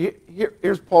 I mean,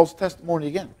 here's Paul's testimony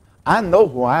again. I know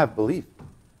who I have believed.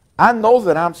 I know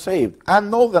that I'm saved. I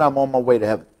know that I'm on my way to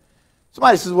heaven.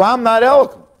 Somebody says, well, I'm not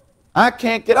eloquent. I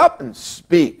can't get up and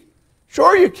speak.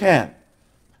 Sure you can.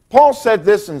 Paul said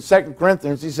this in 2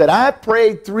 Corinthians. He said, I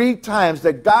prayed 3 times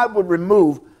that God would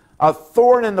remove a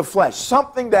thorn in the flesh,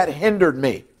 something that hindered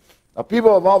me. Now,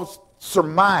 people have always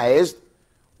surmised,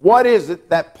 what is it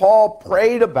that Paul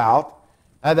prayed about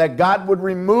that God would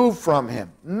remove from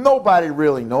him? Nobody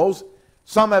really knows.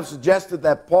 Some have suggested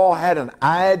that Paul had an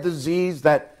eye disease,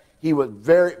 that he was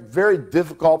very, very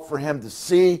difficult for him to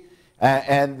see,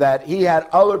 and that he had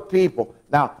other people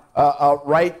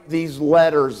write these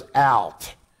letters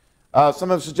out. Some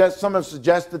have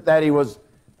suggested that he was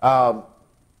kind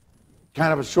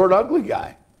of a short, ugly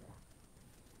guy.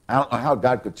 I don't know how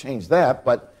God could change that,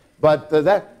 but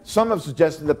some have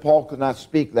suggested that Paul could not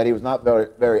speak, that he was not very,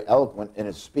 very eloquent in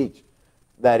his speech,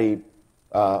 that he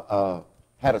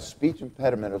had a speech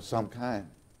impediment of some kind.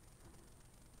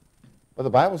 But the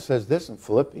Bible says this in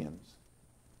Philippians,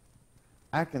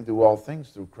 I can do all things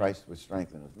through Christ which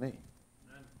strengtheneth me.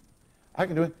 I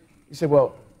can do it. You say,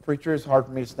 well, preacher, it's hard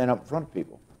for me to stand up in front of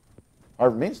people.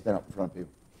 Hard for me to stand up in front of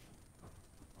people.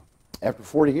 After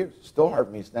 40 years, it's still hard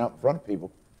for me to stand up in front of people.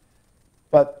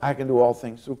 But I can do all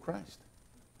things through Christ.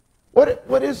 What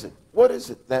is it? What is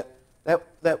it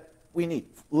that we need?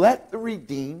 Let the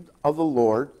redeemed of the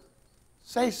Lord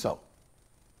say so.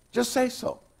 Just say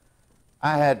so.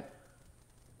 I had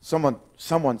someone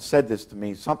said this to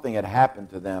me. Something had happened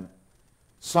to them.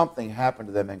 Something happened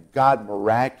to them, and God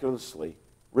miraculously,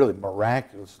 really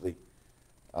miraculously,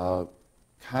 kind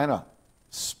of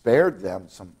spared them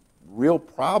some real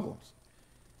problems.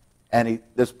 And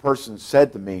this person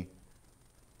said to me,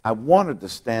 I wanted to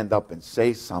stand up and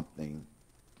say something,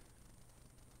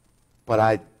 but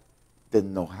I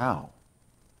didn't know how.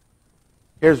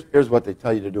 Here's what they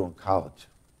tell you to do in college.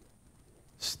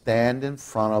 Stand in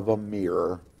front of a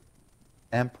mirror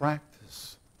and practice.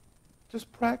 practice.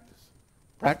 Just practice.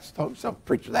 Practice telling yourself,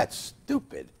 preacher, that's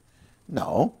stupid.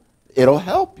 No, it'll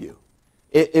help you.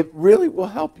 It really will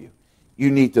help you.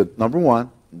 You need to, number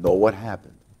one, know what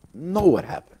happened. Know what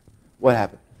happened. What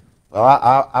happened? Well,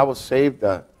 I was saved.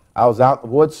 I was out in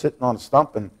the woods sitting on a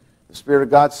stump, and the Spirit of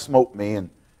God smote me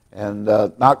and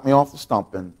knocked me off the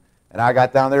stump. And I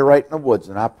got down there right in the woods,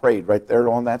 and I prayed right there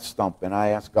on that stump, and I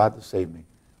asked God to save me.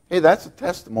 Hey, that's a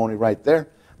testimony right there.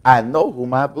 I know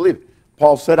whom I believe.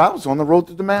 Paul said, I was on the road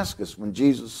to Damascus when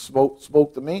Jesus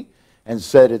spoke to me and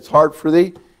said, it's hard for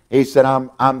thee. He said,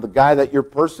 I'm the guy that you're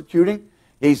persecuting.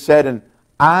 He said, and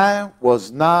I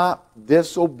was not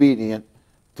disobedient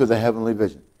to the heavenly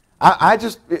vision. I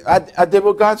did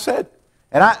what God said.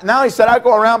 And now he said, I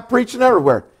go around preaching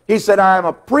everywhere. He said, I'm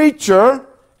a preacher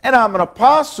and I'm an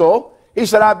apostle. He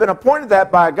said, I've been appointed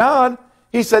that by God.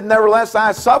 He said, nevertheless,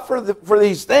 I suffer for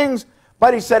these things.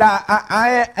 But he said,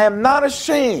 I am not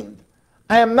ashamed.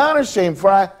 I am not ashamed, for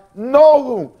I know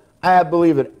whom I have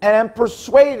believed, and am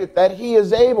persuaded that he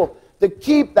is able to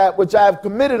keep that which I have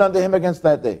committed unto him against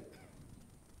that day.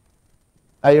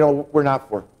 Now, we're not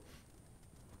for...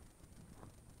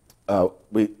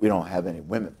 we don't have any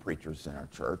women preachers in our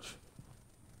church.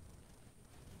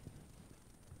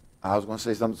 I was going to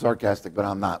say something sarcastic, but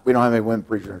I'm not. We don't have any women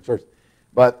preachers in our church.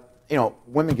 But,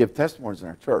 women give testimonies in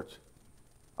our church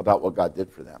about what God did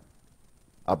for them.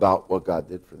 About what God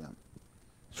did for them.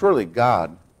 Surely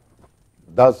God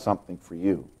does something for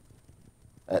you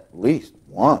at least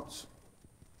once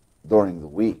during the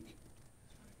week.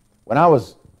 When I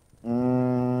was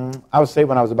saved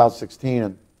when I was about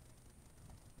 16,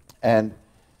 and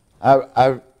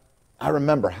I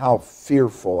remember how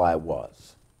fearful I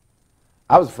was.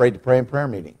 I was afraid to pray in prayer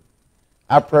meeting.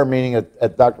 Our prayer meeting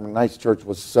at Dr. McKnight's church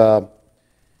was a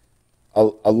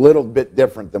little bit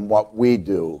different than what we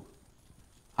do.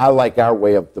 I like our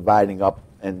way of dividing up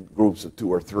in groups of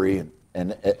 2 or 3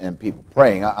 and people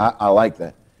praying. I like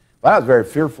that. But I was very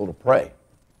fearful to pray.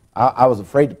 I was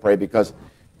afraid to pray because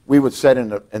we would sit in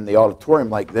the auditorium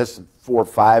like this, and 4 or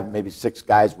 5, maybe 6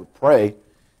 guys would pray,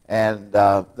 and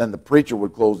then the preacher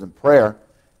would close in prayer.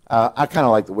 I kind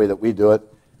of like the way that we do it.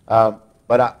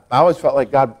 But I always felt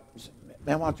like God,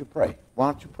 man, why don't you pray?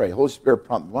 Why don't you pray? Holy Spirit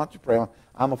prompted me. Why don't you pray?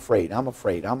 I'm afraid. I'm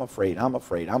afraid. I'm afraid. I'm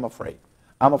afraid. I'm afraid.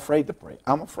 I'm afraid to pray.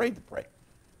 I'm afraid to pray.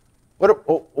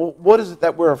 What is it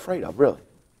that we're afraid of, really?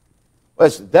 Well,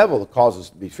 it's the devil that causes us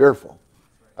to be fearful.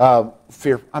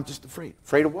 Fear. I'm just afraid.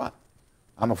 Afraid of what?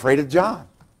 I'm afraid of John.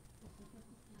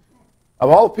 Of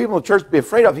all the people in the church to be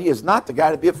afraid of, he is not the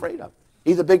guy to be afraid of.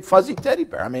 He's a big fuzzy teddy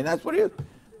bear. I mean, that's what he is.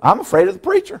 I'm afraid of the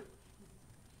preacher.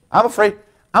 I'm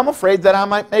afraid that I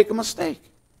might make a mistake.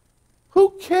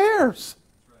 Who cares?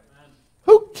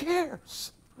 Who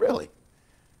cares? Really?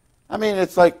 I mean,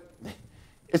 it's like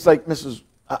Mrs.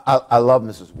 I love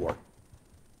Mrs. Ward.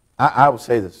 I will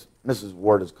say this. Mrs.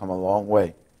 Ward has come a long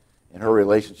way in her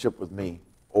relationship with me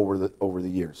over the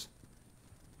years.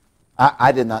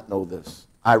 I did not know this.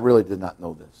 I really did not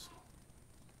know this.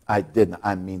 I didn't.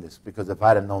 I mean this. Because if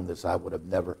I'd have known this, I would have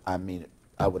never. I mean it.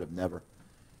 I would have never.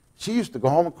 She used to go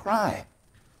home and cry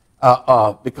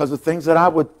because of things that I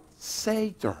would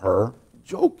say to her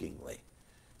jokingly.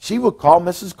 She would call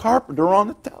Mrs. Carpenter on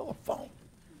the telephone.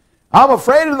 I'm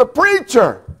afraid of the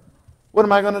preacher. What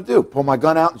am I going to do? Pull my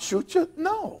gun out and shoot you?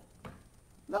 No.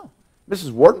 No.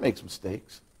 Mrs. Ward makes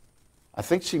mistakes. I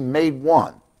think she made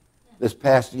one this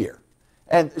past year.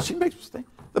 And she makes mistakes.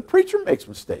 The preacher makes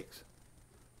mistakes.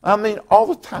 I mean, all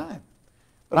the time.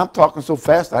 But I'm talking so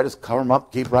fast, I just cover them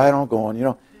up, keep right on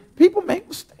going. People make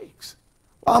mistakes.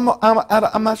 Well,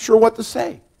 I'm not sure what to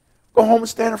say. Go home and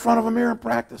stand in front of a mirror and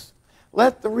practice.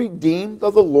 Let the redeemed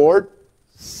of the Lord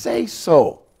say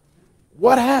so.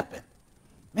 What happened?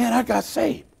 Man, I got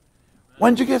saved.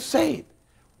 When did you get saved?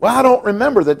 Well, I don't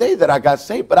remember the day that I got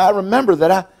saved, but I remember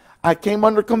that I came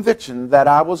under conviction that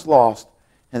I was lost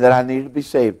and that I needed to be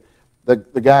saved.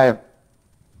 The guy,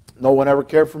 no one ever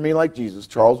cared for me like Jesus,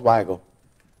 Charles Weigel,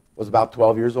 was about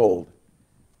 12 years old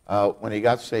when he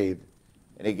got saved.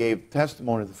 And he gave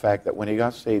testimony to the fact that when he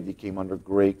got saved, he came under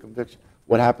great conviction.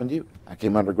 What happened to you? I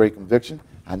came under great conviction.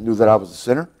 I knew that I was a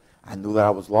sinner. I knew that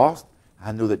I was lost.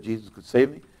 I knew that Jesus could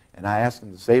save me. And I asked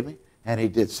him to save me, and he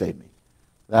did save me.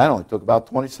 That only took about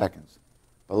 20 seconds.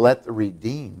 But let the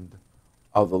redeemed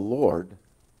of the Lord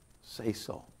say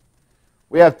so.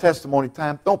 We have testimony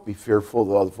time. Don't be fearful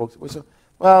of other folks.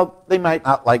 Well, they might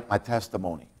not like my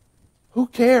testimony. Who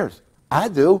cares? I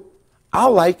do.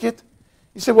 I'll like it.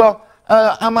 You say, well,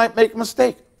 I might make a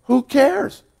mistake. Who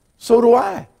cares? So do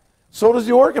I. So does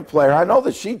the organ player. I know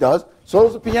that she does. So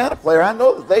does the piano player. I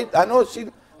know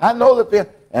that piano.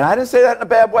 And I didn't say that in a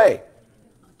bad way.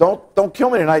 Don't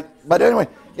kill me tonight. But anyway,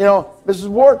 you know, Mrs.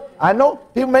 Ward, I know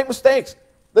people make mistakes.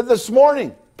 This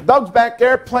morning, Doug's back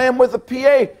there playing with the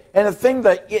PA, and the thing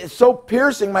that is so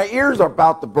piercing, my ears are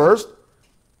about to burst.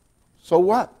 So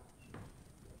what?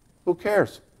 Who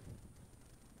cares?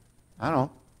 I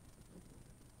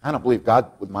don't believe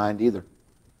God would mind either.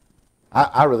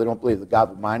 I really don't believe that God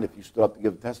would mind if you stood up to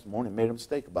give a testimony and made a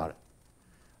mistake about it.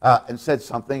 And said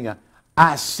something,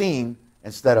 I seen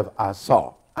instead of I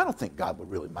saw. I don't think God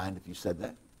would really mind if you said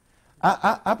that.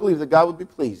 I believe that God would be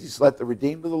pleased. He said, let the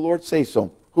redeemed of the Lord say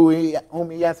so,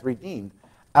 whom he hath redeemed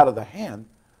out of the hand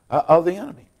of the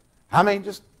enemy. I mean,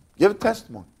 just give a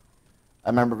testimony. I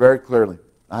remember very clearly.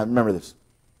 I remember this.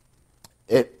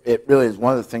 It really is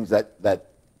one of the things that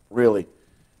really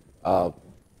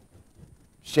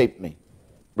shaped me.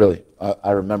 Really,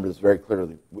 I remember this very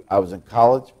clearly. I was in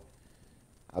college.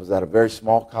 I was at a very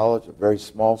small college, a very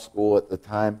small school at the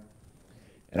time.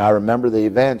 And I remember the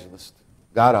evangelist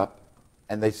got up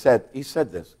and he said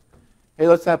this, hey,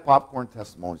 let's have popcorn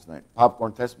testimonies tonight.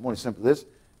 Popcorn testimony is simply this.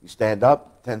 You stand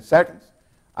up, 10 seconds.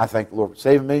 I thank the Lord for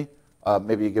saving me.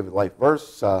 Maybe you give a life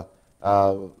verse.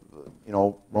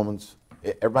 Romans,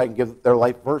 everybody can give their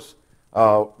life verse.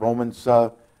 Romans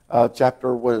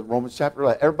chapter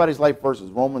 11. Everybody's life verse is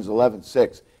Romans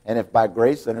 11:6. And if by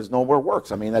grace, then there's no more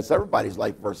works. I mean, that's everybody's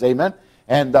life verse. Amen?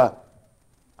 And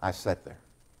I sat there.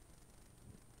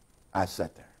 I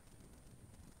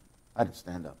didn't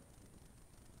stand up.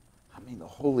 I mean, the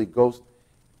Holy Ghost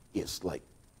is like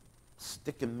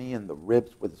sticking me in the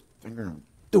ribs with his finger and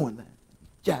doing that,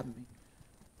 jabbing me.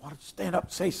 Why don't you stand up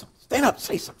and say something? Stand up,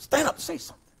 say something. Stand up, say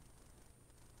something.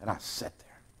 And I sat there.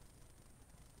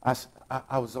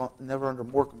 I was never under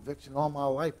more conviction all my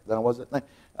life than I was that night.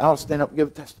 I'll stand up and give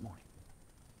a testimony.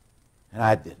 And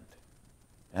I didn't.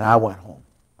 And I went home.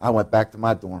 I went back to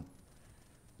my dorm.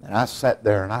 And I sat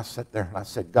there and I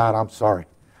said, God, I'm sorry.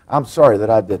 I'm sorry that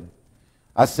I didn't.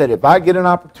 I said, if I get an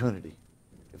opportunity,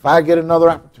 if I get another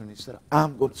opportunity, I said,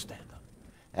 I'm going to stand up.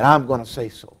 And I'm going to say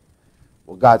so.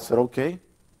 Well, God said, okay,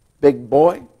 big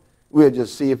boy, we'll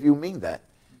just see if you mean that.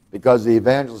 Because the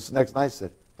evangelist the next night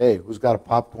said, hey, who's got a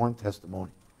popcorn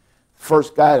testimony?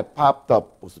 First guy that popped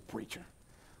up was the preacher.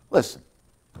 Listen,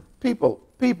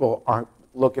 people aren't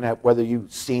looking at whether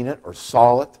you've seen it or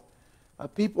saw it.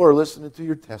 People are listening to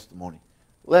your testimony.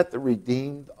 Let the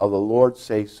redeemed of the Lord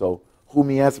say so, whom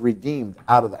he hath redeemed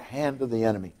out of the hand of the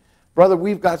enemy. Brother,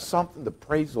 we've got something to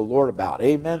praise the Lord about.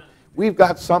 Amen? We've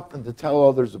got something to tell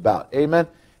others about. Amen?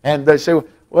 And they say,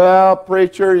 well,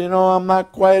 preacher, you know, I'm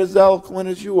not quite as eloquent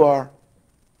as you are.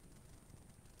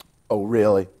 Oh,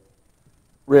 really?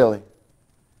 Really?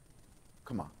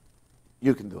 Come on.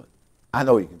 You can do it. I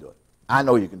know you can do it. I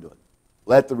know you can do it.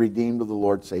 Let the redeemed of the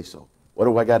Lord say so. What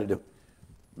do I got to do?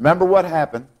 Remember what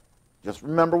happened. Just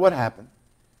remember what happened.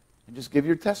 And just give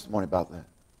your testimony about that.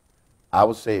 I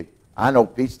was saved. I know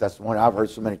Pete's testimony. I've heard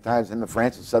so many times. Him and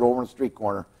Francis sat over in the street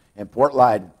corner in Port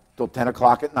Lyden till 10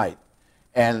 o'clock at night.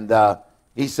 And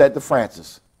he said to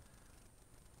Francis,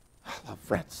 I love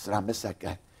Francis, and I miss that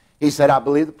guy. He said, I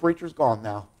believe the preacher's gone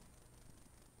now.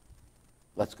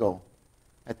 Let's go.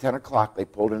 At 10 o'clock, they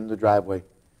pulled into the driveway,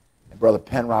 and Brother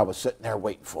Penrod was sitting there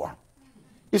waiting for him.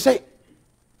 You say,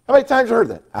 how many times you heard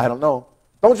that? I don't know.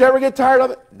 Don't you ever get tired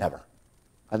of it? Never.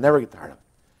 I never get tired of it.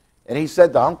 And he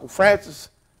said to Uncle Francis,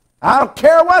 I don't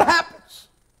care what happens.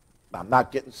 I'm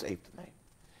not getting saved tonight.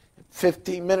 And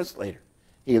 15 minutes later,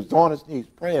 he was on his knees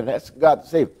praying and asking God to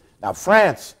save him. Now,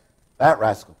 France, that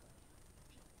rascal,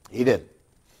 he did.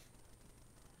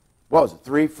 What was it,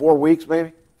 3, 4 weeks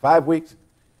maybe? 5 weeks?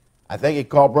 I think he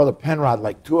called Brother Penrod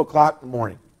like 2 o'clock in the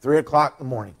morning, 3 o'clock in the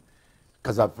morning,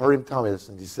 because I've heard him tell me this,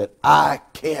 and he said, I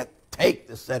can't take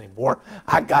this anymore.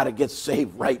 I got to get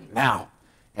saved right now.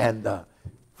 And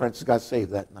Francis got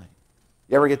saved that night.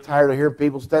 You ever get tired of hearing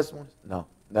people's testimonies? No,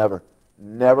 never.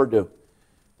 Never do.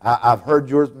 I've heard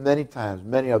yours many times,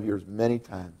 many of yours many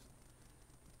times.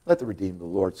 Let the redeemed of the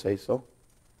Lord say so,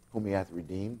 whom he hath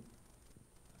redeemed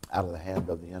out of the hand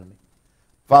of the enemy.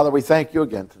 Father, we thank you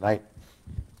again tonight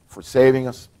for saving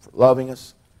us, for loving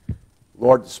us.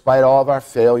 Lord, despite all of our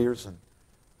failures and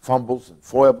fumbles and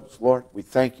foibles, Lord, we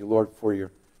thank you, Lord, for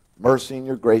your mercy and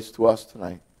your grace to us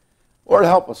tonight. Lord,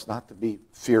 help us not to be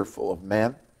fearful of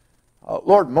man.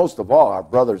 Lord, most of all, our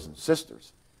brothers and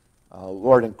sisters,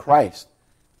 Lord, in Christ.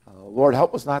 Lord,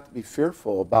 help us not to be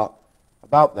fearful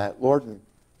about that, Lord, and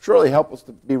surely help us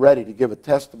to be ready to give a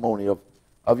testimony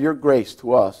of your grace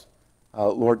to us,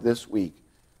 Lord, this week.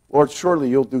 Lord, surely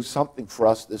you'll do something for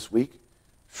us this week.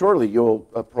 Surely you'll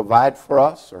provide for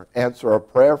us or answer a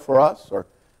prayer for us or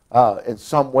in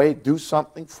some way do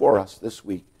something for us this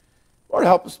week. Lord,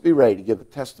 help us be ready to give a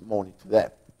testimony to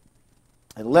that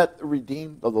And let the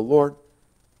redeemed of the Lord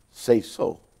say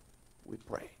so, we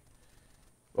pray.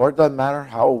 Lord, it doesn't matter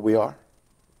how old we are,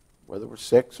 whether we're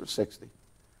 6 or 60.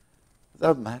 It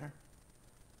doesn't matter.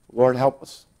 Lord, help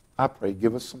us. I pray,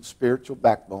 give us some spiritual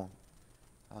backbone.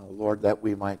 Lord, that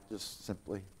we might just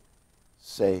simply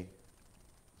say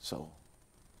so.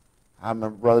 I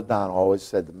remember Brother Don always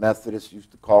said the Methodists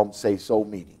used to call them say-so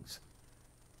meetings.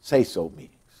 Say-so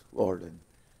meetings, Lord. And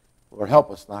Lord,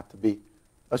 help us not to be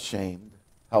ashamed.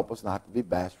 Help us not to be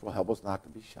bashful. Help us not to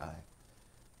be shy.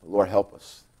 But Lord, help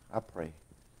us. I pray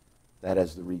that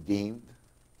as the redeemed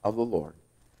of the Lord,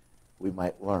 we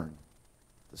might learn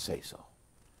to say so.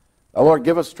 Now, Lord,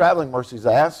 give us traveling mercies,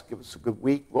 I ask. Give us a good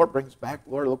week. Lord, bring us back.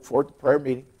 Lord, I look forward to prayer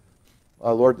meeting.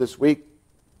 Lord, this week.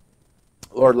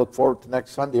 Lord, look forward to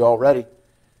next Sunday already.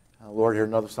 Lord, here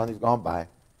another Sunday's gone by.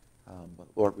 But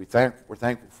Lord, we're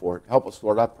thankful for it. Help us,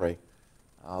 Lord, I pray.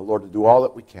 Lord, to do all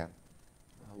that we can.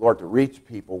 Lord, to reach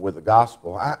people with the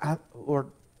gospel. Lord,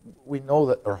 we know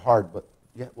that they're hard, but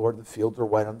yet, Lord, the fields are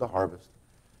white unto harvest.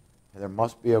 And there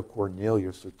must be a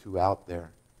Cornelius or two out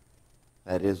there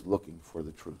that is looking for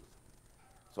the truth.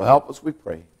 So help us, we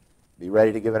pray. Be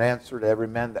ready to give an answer to every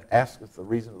man that asketh the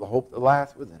reason of the hope that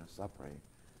lieth within us, I pray.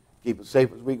 Keep us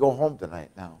safe as we go home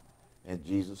tonight now. In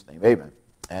Jesus' name, amen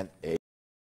and amen.